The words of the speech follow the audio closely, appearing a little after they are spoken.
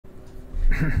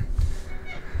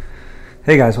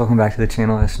Hey guys, welcome back to the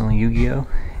channel Edison Yu-Gi-Oh!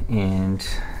 And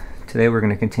today we're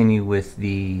going to continue with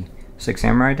the Six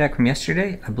Samurai deck from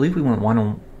yesterday. I believe we went one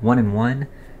and one.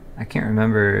 I can't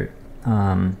remember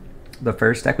the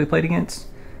first deck we played against,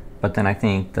 but then I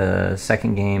think the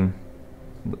second game,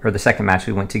 or the second match,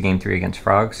 we went to game 3 against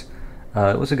Frogs.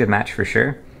 It was a good match for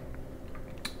sure.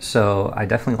 So I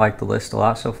definitely like the list a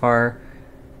lot so far.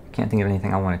 Can't think of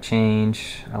anything I want to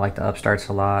change. I like the upstarts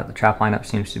a lot. The trap lineup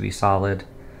seems to be solid.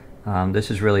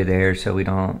 This is really there so we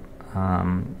don't,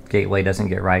 Gateway doesn't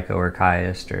get Raiko or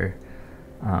Kaiist or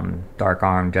Dark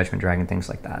Arm, Judgment Dragon, things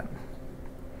like that.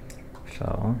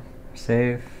 So,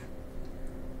 save,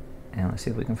 and let's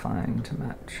see if we can find a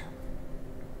match.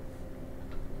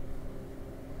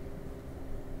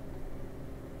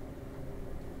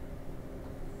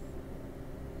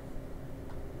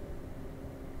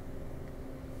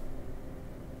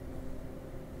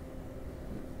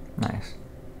 Nice.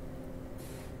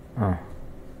 Oh.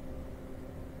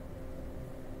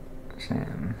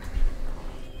 Sam.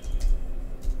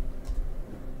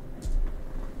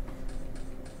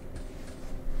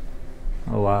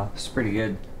 Oh wow, this is pretty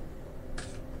good.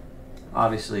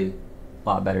 Obviously, a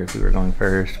lot better if we were going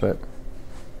first, but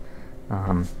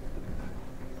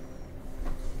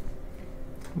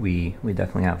we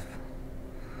definitely have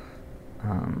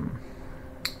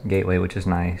Gateway, which is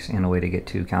nice, and a way to get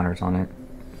 2 counters on it.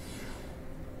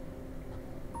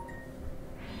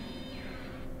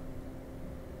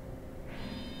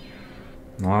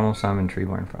 Normal summon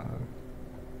Treeborn Frog.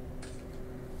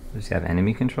 Does he have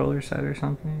enemy controller set or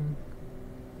something?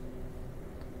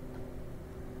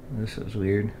 This is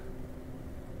weird.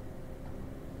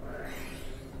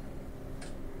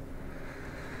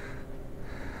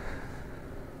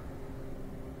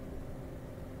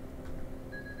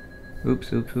 Oops,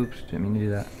 didn't mean to do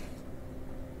that.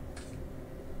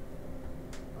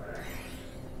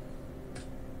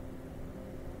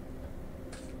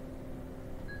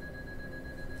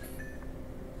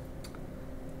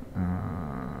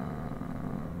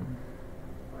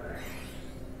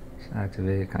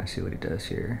 Activate, kind of see what he does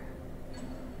here.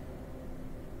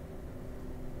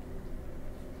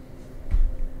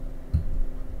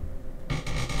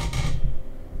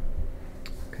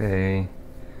 Okay.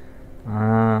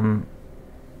 I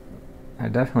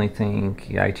definitely think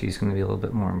Yaichi is going to be a little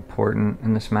bit more important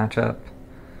in this matchup.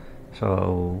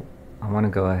 So I want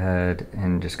to go ahead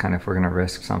and just kind of, if we're going to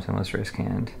risk something, let's risk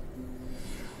hand.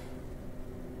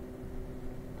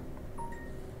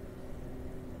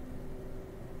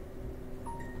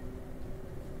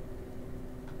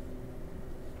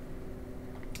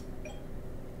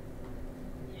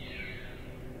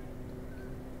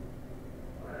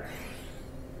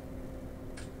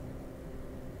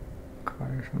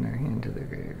 Cards from their hand to the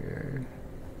graveyard.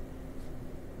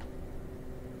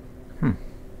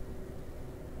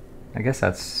 I guess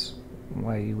that's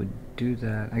why you would do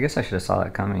that. I guess I should have saw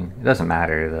that coming. It doesn't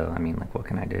matter though. I mean, like, what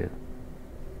can I do?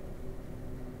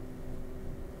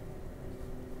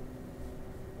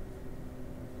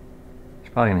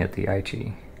 He's probably gonna hit the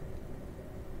Yaichi.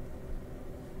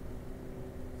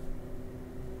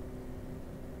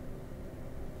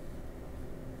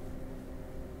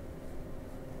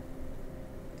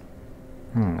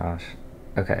 Oh gosh.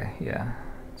 Okay, yeah.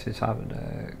 To top of the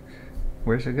deck.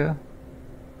 Where's it go?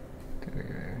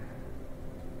 There.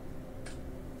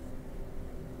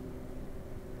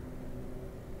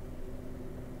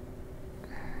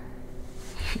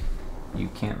 You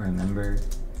can't remember?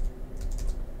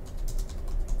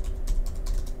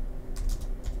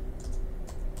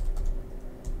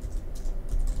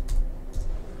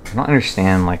 I don't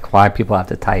understand, like, why people have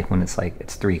to type when it's like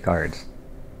it's 3 cards.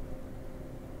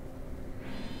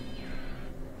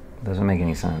 Doesn't make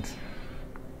any sense.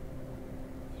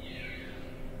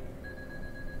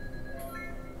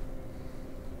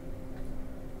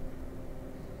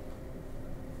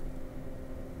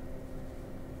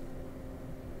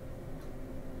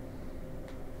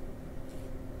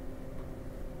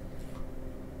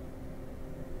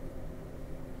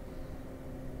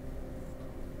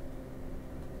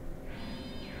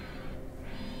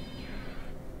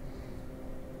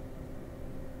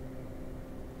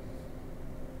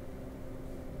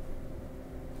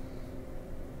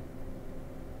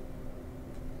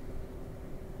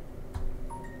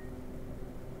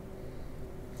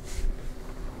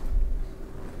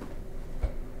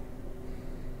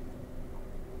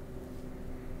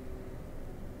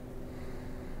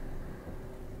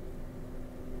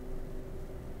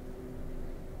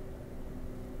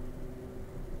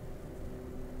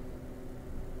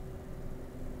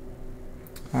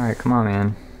 Alright, come on,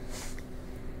 man.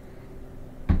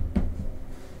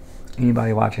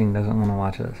 Anybody watching doesn't want to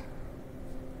watch this.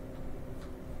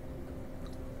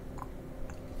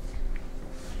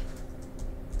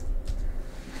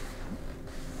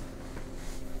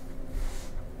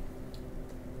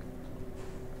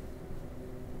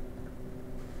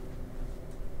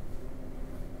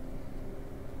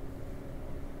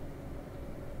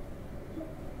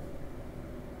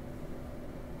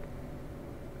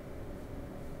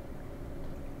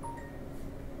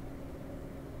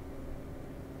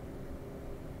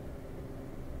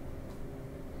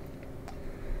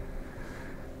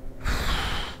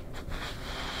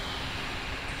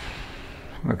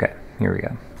 Okay, here we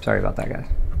go. Sorry about that, guys.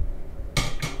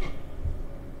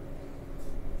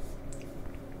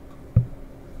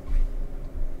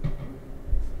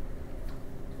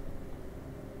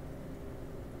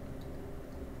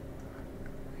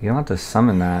 You don't have to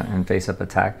summon that and face up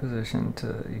attack position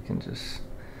to, you can just,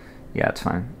 yeah, it's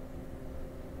fine.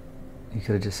 You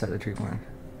could have just set the Treeborn.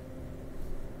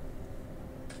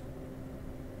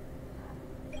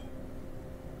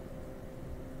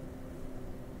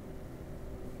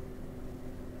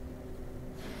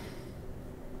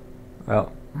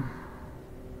 Well,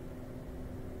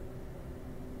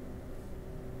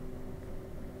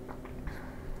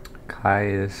 Kai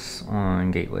is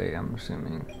on Gateway, I'm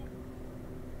assuming.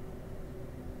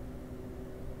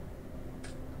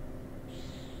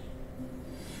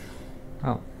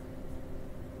 Oh.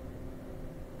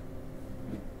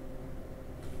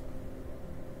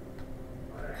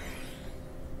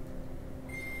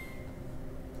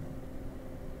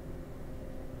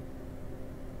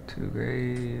 Two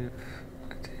grave.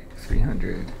 I take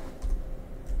 300.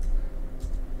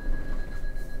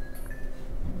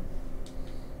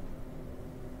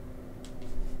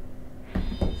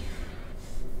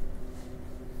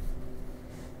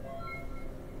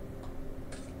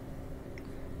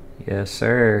 Yes,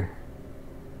 sir.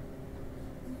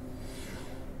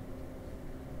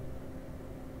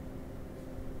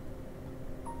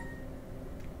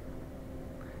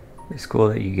 It's cool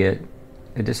that you get,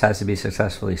 it just has to be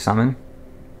successfully summoned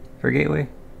for Gateway.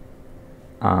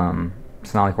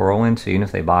 It's not like Whirlwind, so even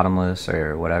if they bottomless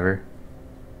or whatever,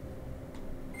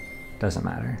 doesn't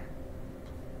matter.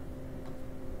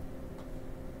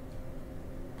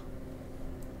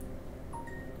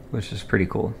 Which is pretty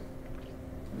cool.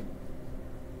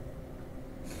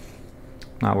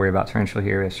 Not worry about torrential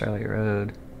here at Starlight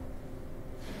Road.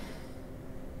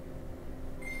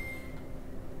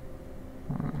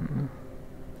 One,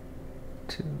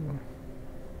 two.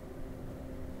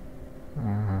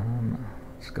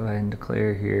 Let's go ahead and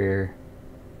declare here.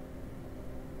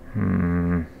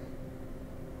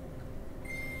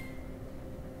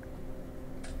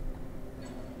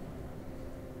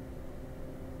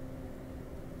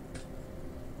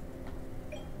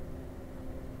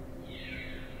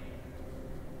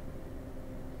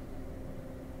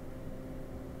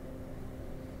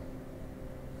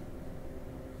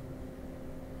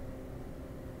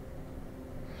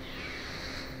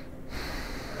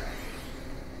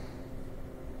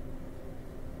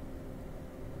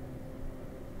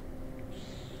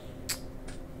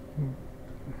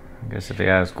 I guess if he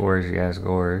has Gores, he has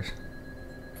Gores.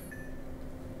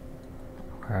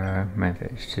 Okay, main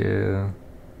phase 2.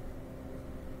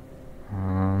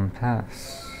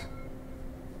 Pass.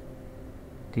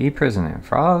 Prisoner.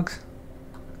 Frogs?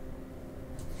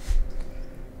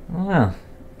 I don't know.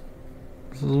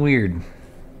 This is weird.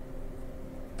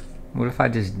 What if I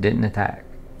just didn't attack?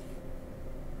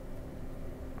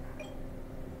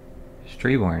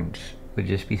 Treeborns would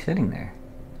just be sitting there.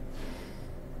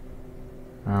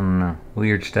 I don't know.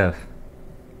 Weird stuff.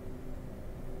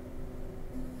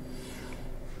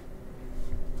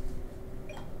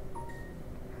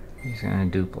 He's gonna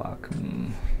dupe block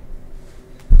me.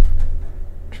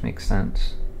 Which makes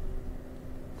sense.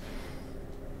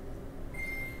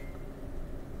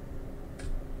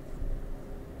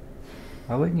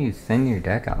 Why wouldn't you thin your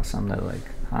deck out some though? Like,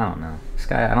 I don't know. This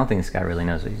guy, I don't think this guy really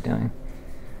knows what he's doing.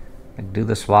 Like, do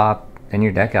the swap, thin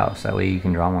your deck out so that way you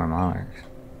can draw more monarchs.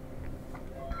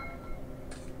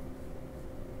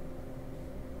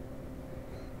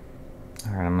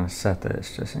 Alright, I'm gonna set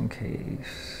this just in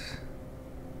case.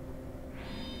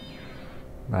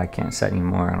 But I can't set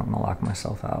anymore, I don't wanna lock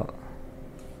myself out.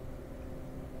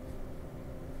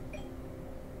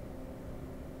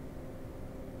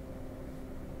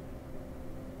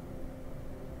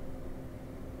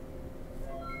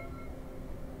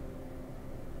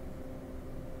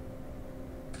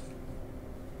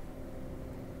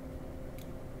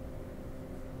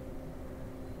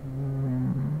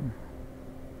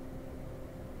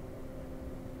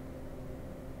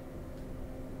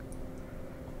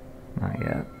 Not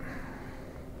yet.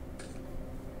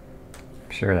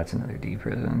 sure that's another D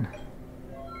prison.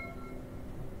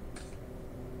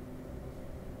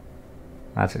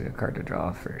 That's a good card to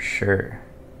draw for sure.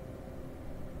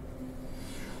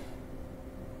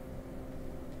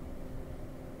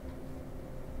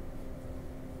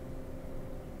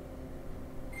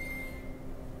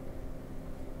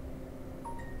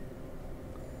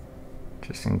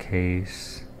 Just in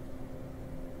case.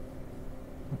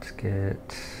 Let's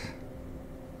get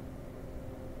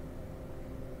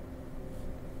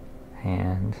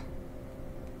hand.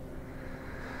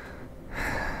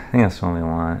 I think that's the one we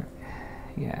want.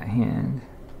 Yeah,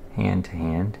 hand to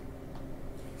hand.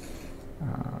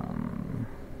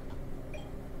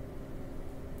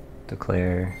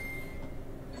 Declare.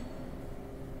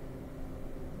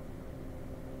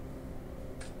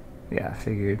 Yeah, I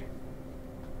figured.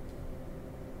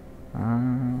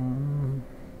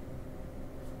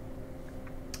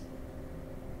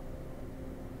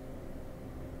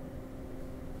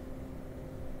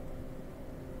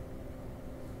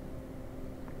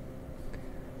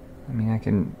 I mean, I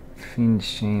can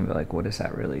Fiendish Chain, but like, what is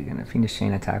that really gonna? Fiendish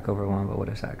Chain attack over one, but what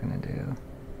is that gonna do?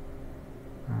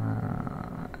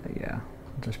 Yeah,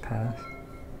 I'll just pass.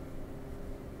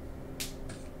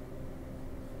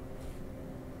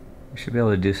 We should be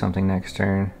able to do something next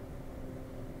turn.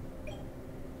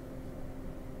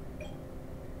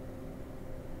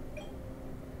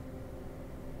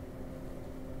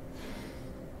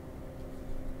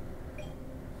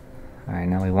 Alright,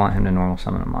 now we want him to normal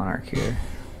summon a Monarch here.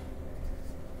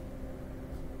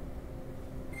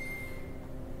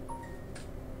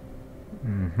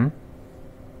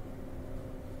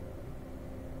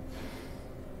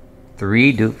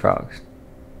 Three Duke Frogs.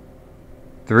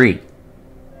 3.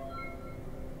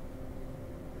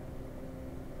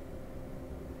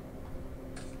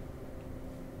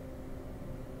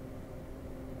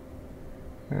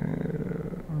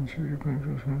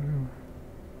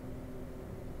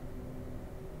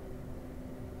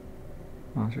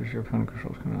 Monsters your opponent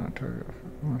controls cannot target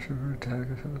monster for attack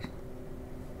if it was.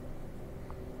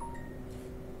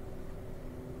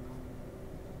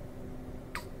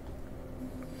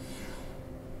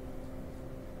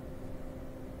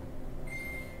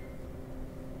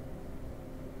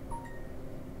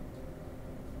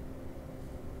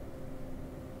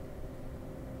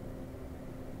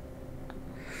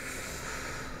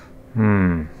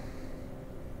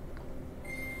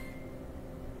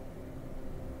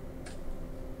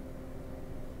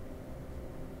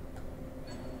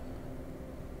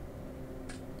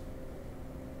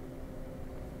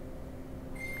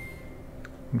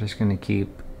 I'm just gonna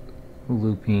keep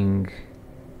looping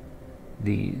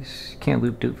these. Can't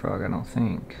loop Duke Frog, I don't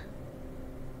think.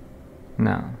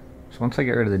 No. So once I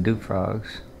get rid of the Duke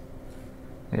Frogs,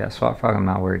 yeah, Swap Frog, I'm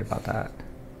not worried about that.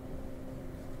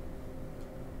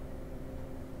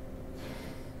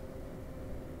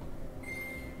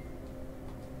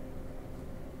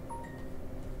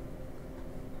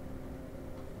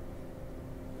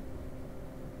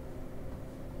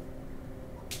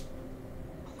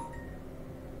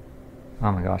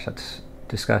 Oh my gosh, that's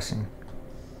disgusting.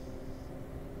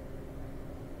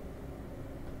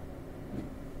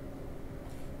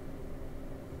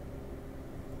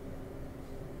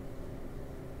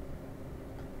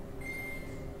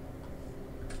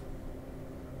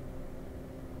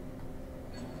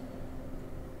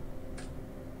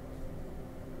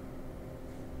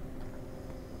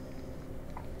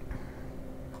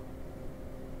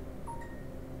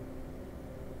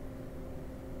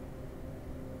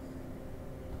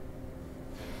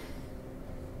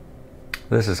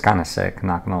 This is kind of sick,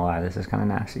 not gonna lie, this is kind of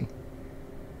nasty.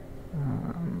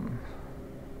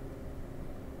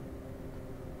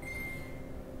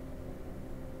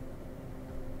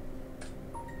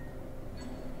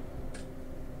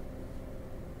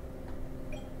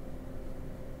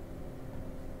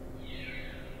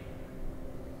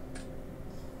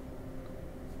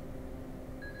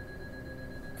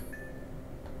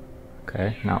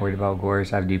 Okay, not worried about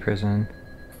Gores, I have D Prison.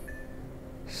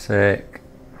 Sick.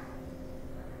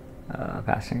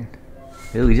 Passing.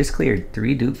 Dude, we just cleared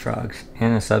 3 Duke Frogs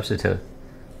and a substitute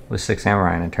with 6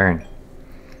 Samurai in a turn.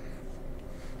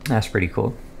 That's pretty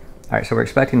cool. Alright, so we're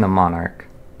expecting the Monarch.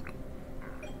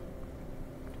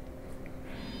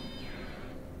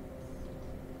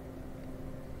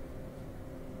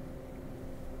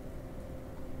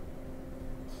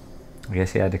 I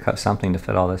guess he had to cut something to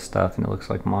fit all this stuff, and it looks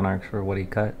like Monarchs were what he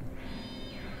cut.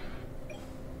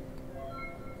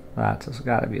 That's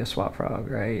gotta be a Swap Frog,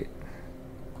 right?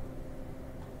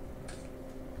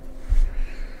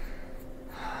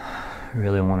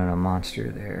 Really wanted a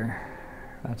monster there.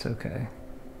 That's okay.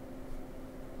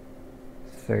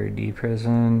 third D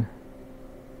prison.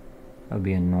 That would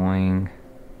be annoying.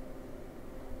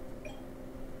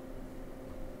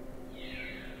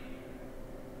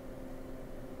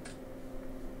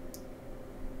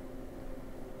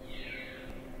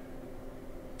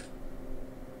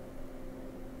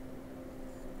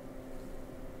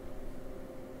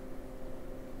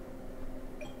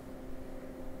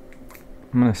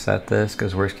 I'm gonna set this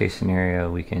because worst case scenario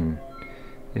we can,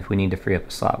 if we need to free up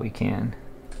a slot we can.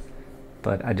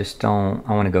 But I just don't,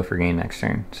 I want to go for game next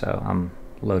turn, so I'm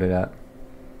loaded up.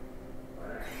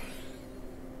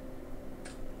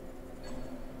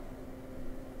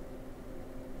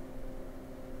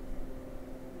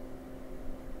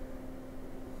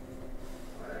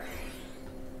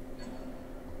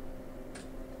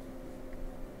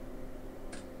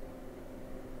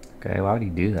 Okay, why would he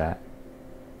do that?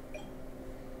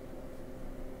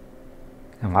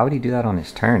 And why would he do that on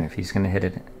his turn if he's going to hit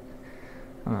it?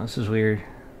 Oh, this is weird.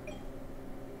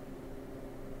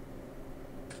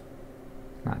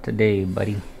 Not today,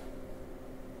 buddy.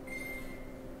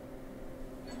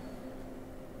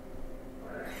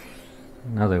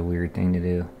 Another weird thing to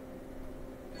do.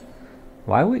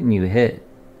 Why wouldn't you hit?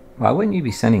 Why wouldn't you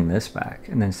be sending this back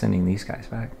and then sending these guys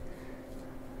back?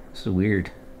 This is weird.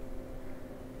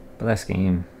 But that's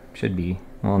game. Should be.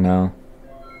 Well, no.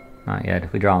 Not yet.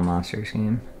 If we draw a monster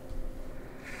game.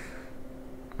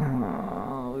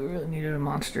 Oh, we really needed a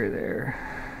monster there.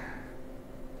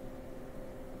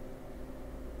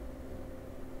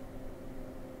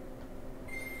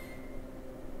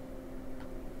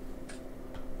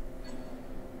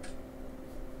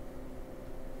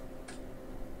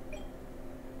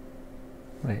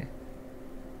 Wait.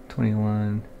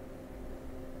 21.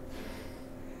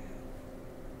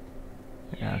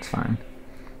 Yeah, that's fine.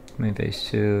 Main phase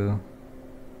 2.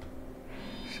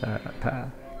 Set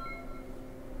path.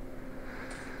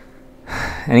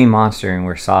 Any monster and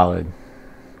we're solid.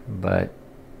 But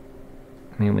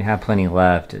I mean we have plenty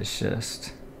left, it's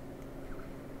just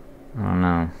I don't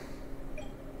know.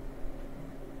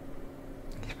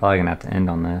 He's probably gonna have to end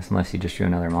on this unless he just drew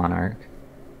another monarch.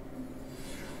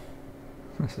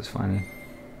 This is funny.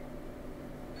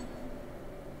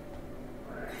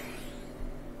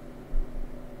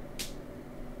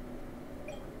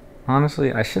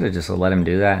 Honestly, I should have just let him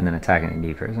do that and then attack in a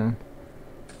D prison.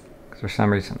 Because for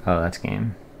some reason... Oh, that's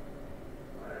game.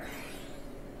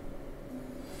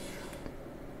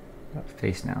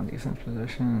 Face down defense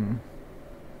position.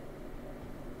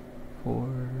 4,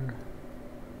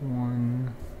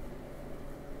 1.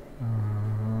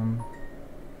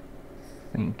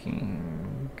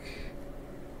 Thinking.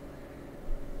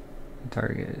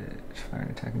 Target fire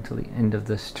and attack until the end of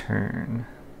this turn.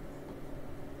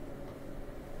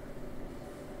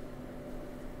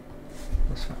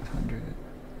 Plus 500.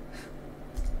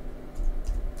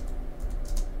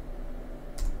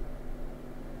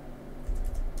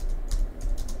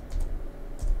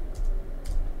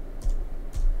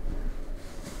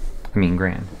 I mean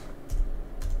grand.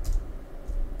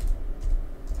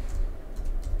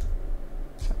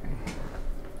 Sorry.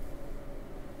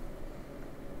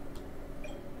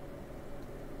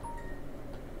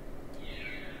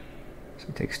 So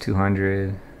it takes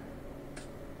 200.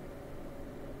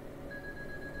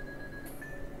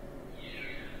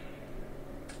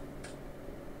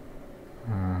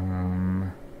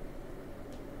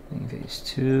 Phase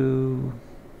 2.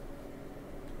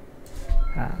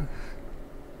 Half.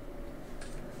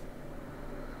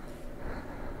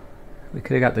 We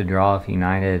could have got the draw if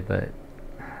United, but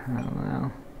I don't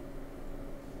know.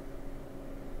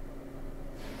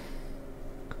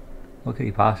 What could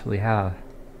he possibly have?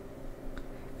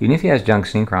 Even if he has Junk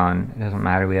Synchron, it doesn't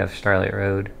matter. We have Starlight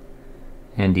Road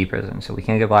and D Prison, so we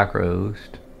can't get Black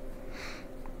Roast.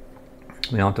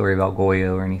 We don't have to worry about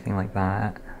Goyo or anything like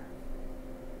that.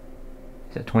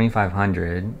 He's at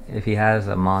 2,500. If he has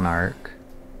a Monarch,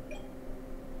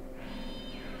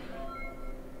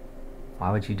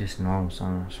 why would you just normal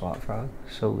summon a Swap Frog?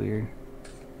 So weird.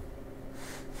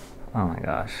 Oh my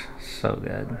gosh, so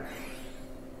good.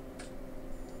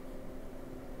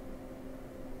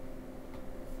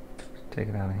 Just take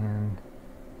it out of hand.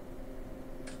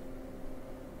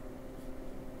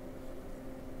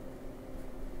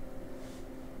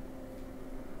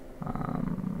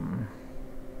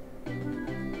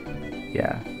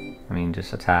 Yeah, I mean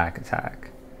just attack.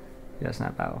 He doesn't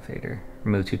have Battle Fader.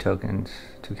 Remove 2 tokens,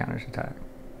 2 counters attack.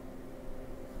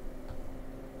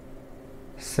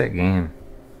 Sick game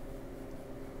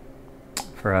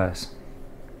for us.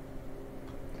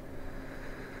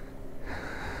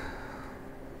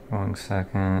 Going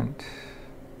second.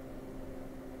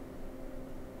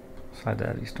 Slide the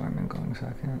Heavy Storm and going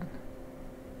second.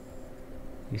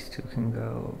 These two can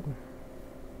go.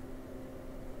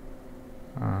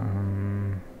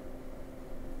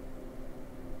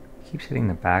 Keeps hitting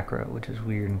the back row, which is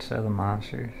weird instead of the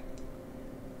monsters.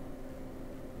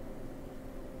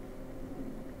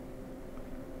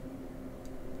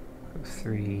 Go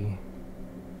 3,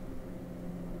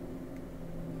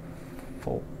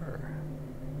 4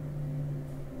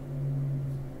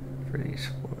 for these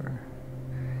 4.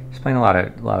 He's playing a lot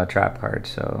of trap cards,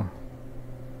 so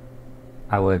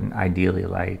I would ideally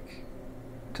like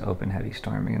to open Heavy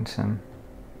Storm against him.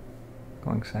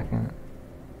 Going second.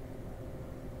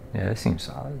 Yeah, this seems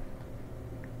solid.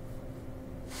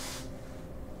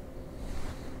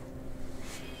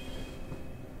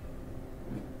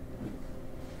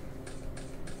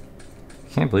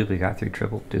 Can't believe we got through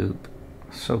triple dupe.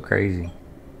 So crazy.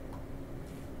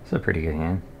 It's a pretty good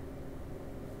hand.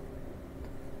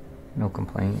 No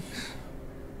complaints.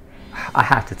 I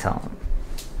have to tell him.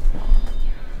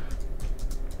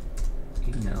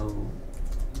 You know,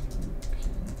 you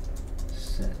can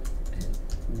set it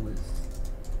with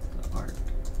the art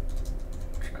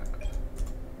trap.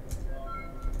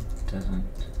 Doesn't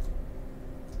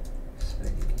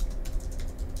say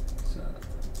it's a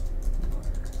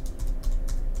water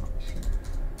monster.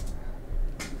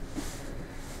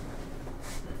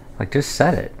 Like, just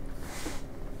set it.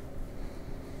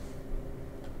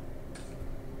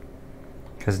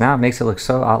 Because now it makes it look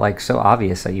so so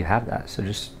obvious that you have that. So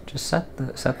just set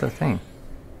the thing.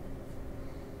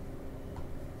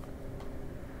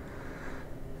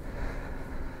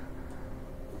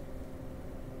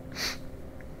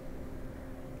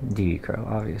 DD Crow,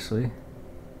 obviously.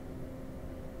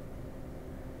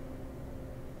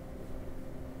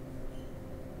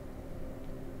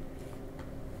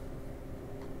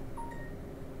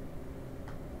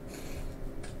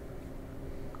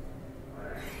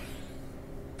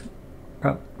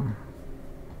 Oh.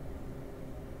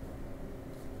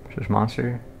 Just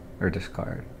monster or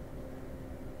discard?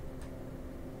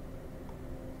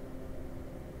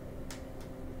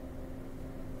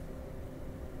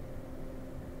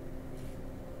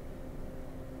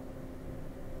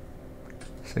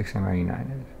 Six Samurai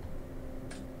United.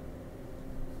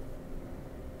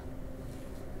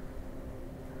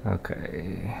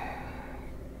 Okay.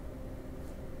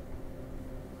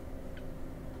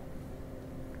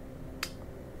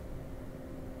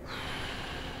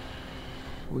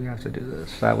 We have to do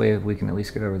this. That way we can at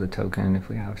least get over the token if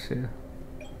we have to.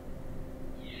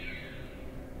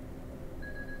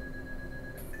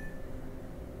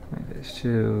 There's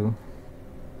 2.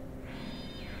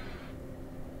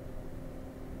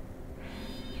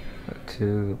 Put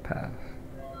 2, pass.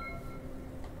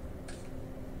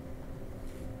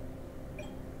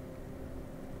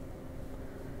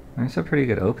 It's a pretty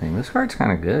good opening. This card's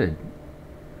kind of good.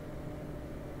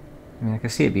 I mean, I can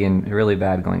see it being really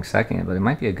bad going second, but it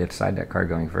might be a good side deck card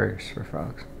going first for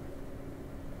Frogs.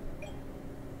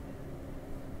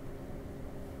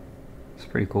 It's a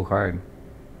pretty cool card.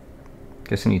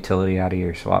 Get some utility out of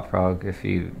your swap Frog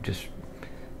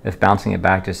if bouncing it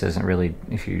back just isn't really,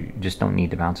 if you just don't need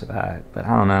to bounce it back. But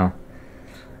I don't know.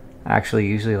 I actually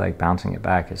usually like bouncing it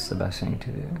back is the best thing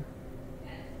to do.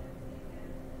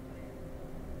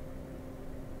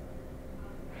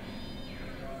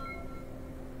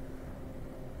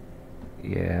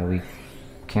 Yeah, we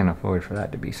can't afford for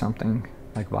that to be something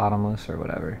like bottomless or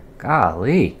whatever.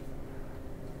 Golly.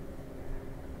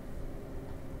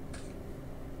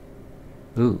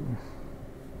 Ooh.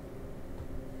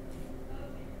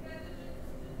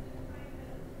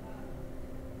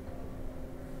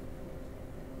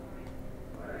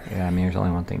 Yeah, I mean, there's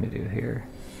only one thing to do here.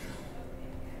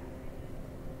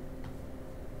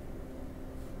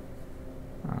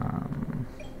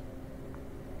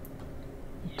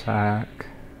 Attack.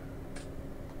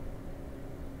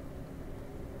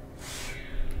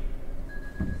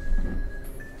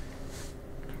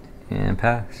 And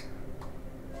pass.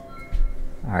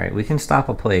 Alright, we can stop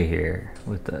a play here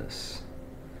with this.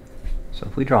 So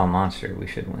if we draw a monster, we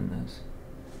should win this.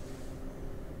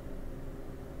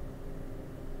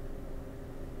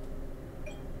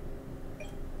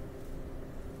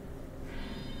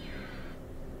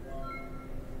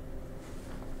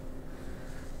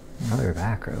 Another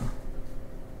back row.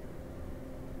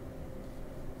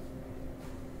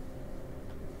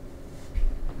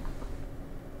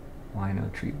 Why no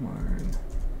Treeborn?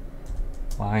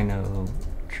 Why no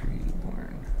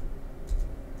Treeborn?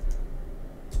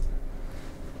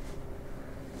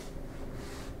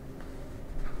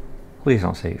 Please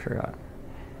don't say you forgot.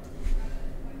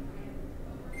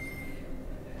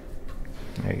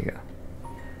 There you go.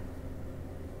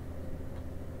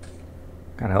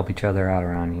 Gotta help each other out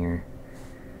around here.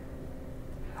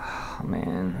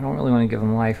 I don't really want to give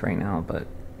him life right now, but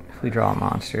if we draw a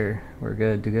monster, we're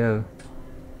good to go.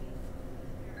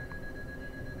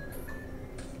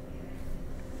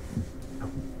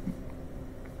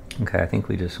 Okay, I think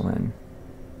we just win.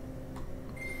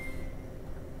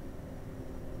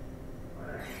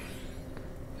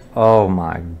 Oh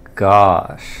my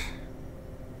gosh.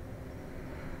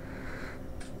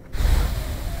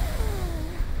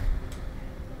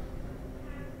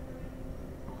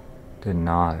 Did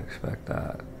not expect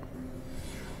that.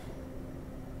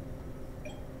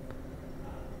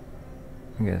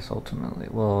 I guess ultimately,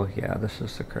 well, yeah, this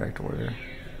is the correct order.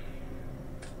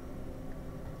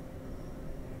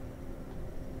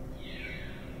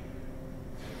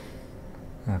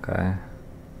 Okay.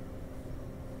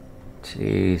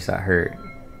 Jeez, that hurt.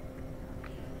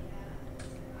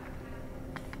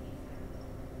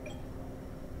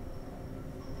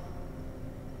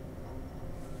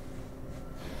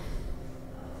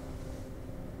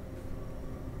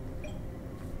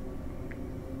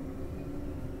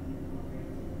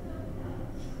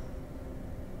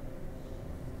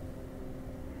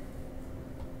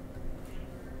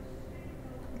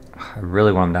 I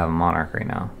really want him to have a monarch right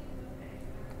now.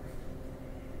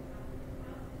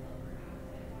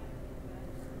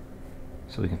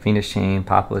 So we can Fiendish Chain,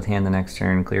 pop it with hand the next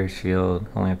turn, clear his field,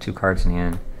 only have 2 cards in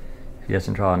hand. If he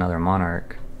doesn't draw another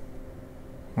monarch,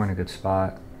 we're in a good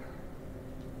spot.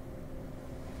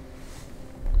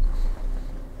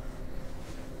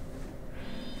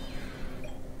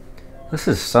 This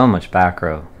is so much back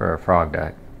row for a frog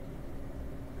deck.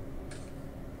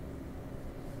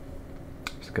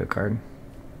 It's a good card.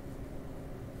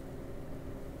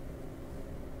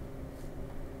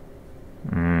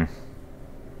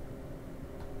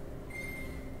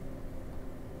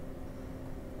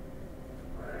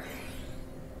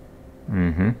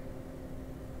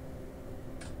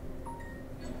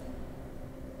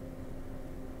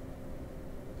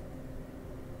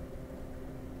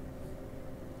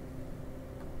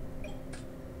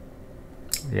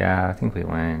 Yeah, I think we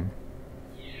win.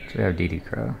 So we have DD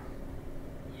Crow.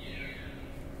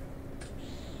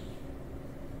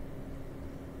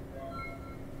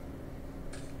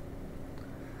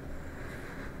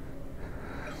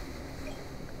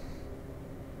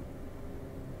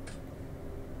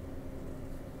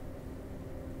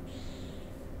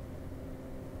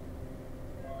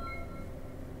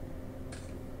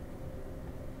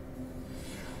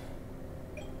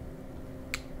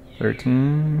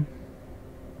 $13.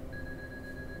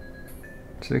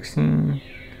 16.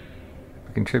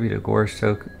 We contribute a Gorse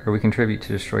token, or we contribute to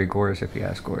destroy Gorse if he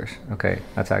has Gorse. Okay,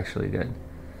 that's actually good.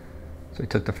 So we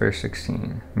took the first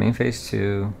 16. Main phase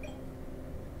 2.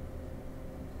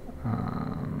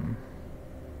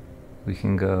 We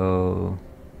can go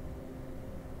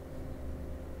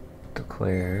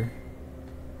declare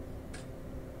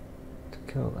to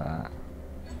kill that.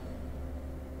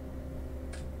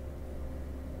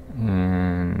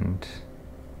 And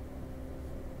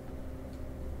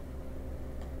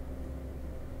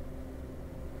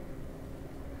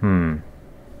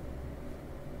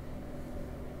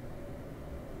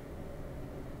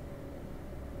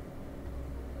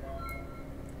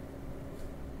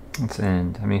let's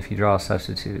end. I mean, if you draw a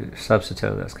substitute,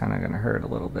 that's kind of going to hurt a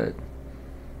little bit.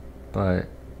 But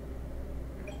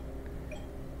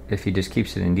if he just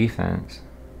keeps it in defense,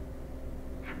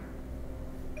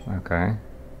 okay.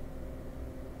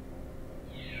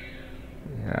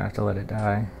 Yeah, I have to let it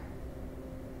die.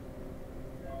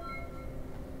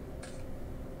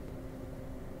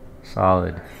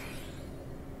 Solid.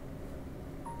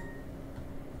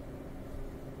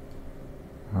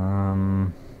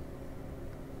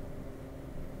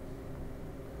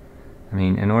 I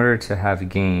mean, in order to have a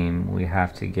game, we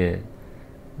have to get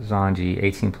Zanji.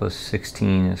 18 plus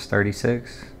 16 is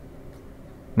 36.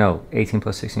 No, 18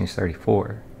 plus 16 is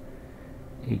 34.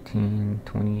 18,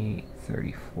 28,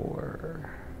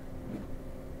 34.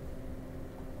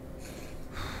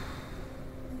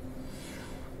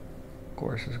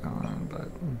 Gorse is gone, but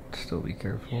still be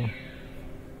careful.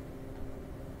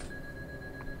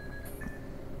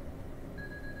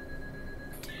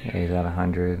 Yeah, he's at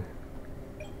 100.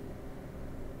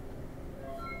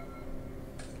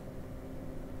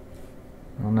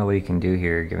 I don't know what he can do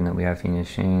here, given that we have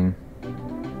Fiendish Chain.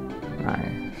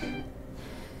 Nice.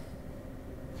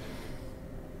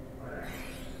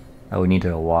 Oh, we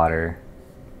needed a water.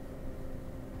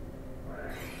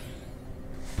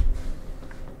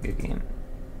 Good game.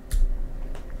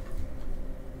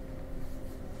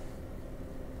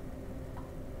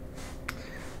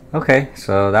 Okay,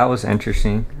 so that was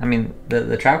interesting. I mean,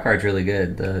 the trap card's really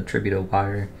good. The Tribute of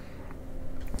Water.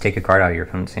 Take a card out of your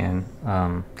opponent's hand.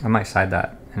 I might side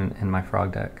that in my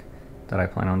frog deck that I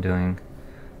plan on doing.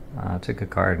 It's a good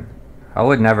card. I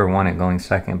would never want it going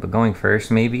second, but going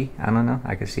first, maybe. I don't know.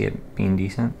 I could see it being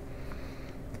decent.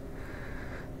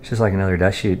 It's just like another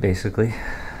dust shoot, basically.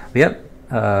 But yep,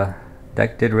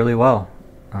 deck did really well.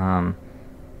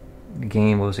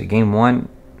 Game, what was it? Game one?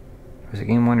 Was it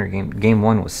game one or game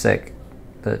one was sick.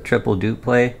 The triple dupe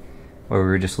play where we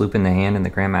were just looping the hand and the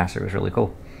Grandmaster was really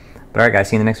cool. But alright guys,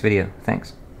 see you in the next video.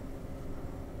 Thanks.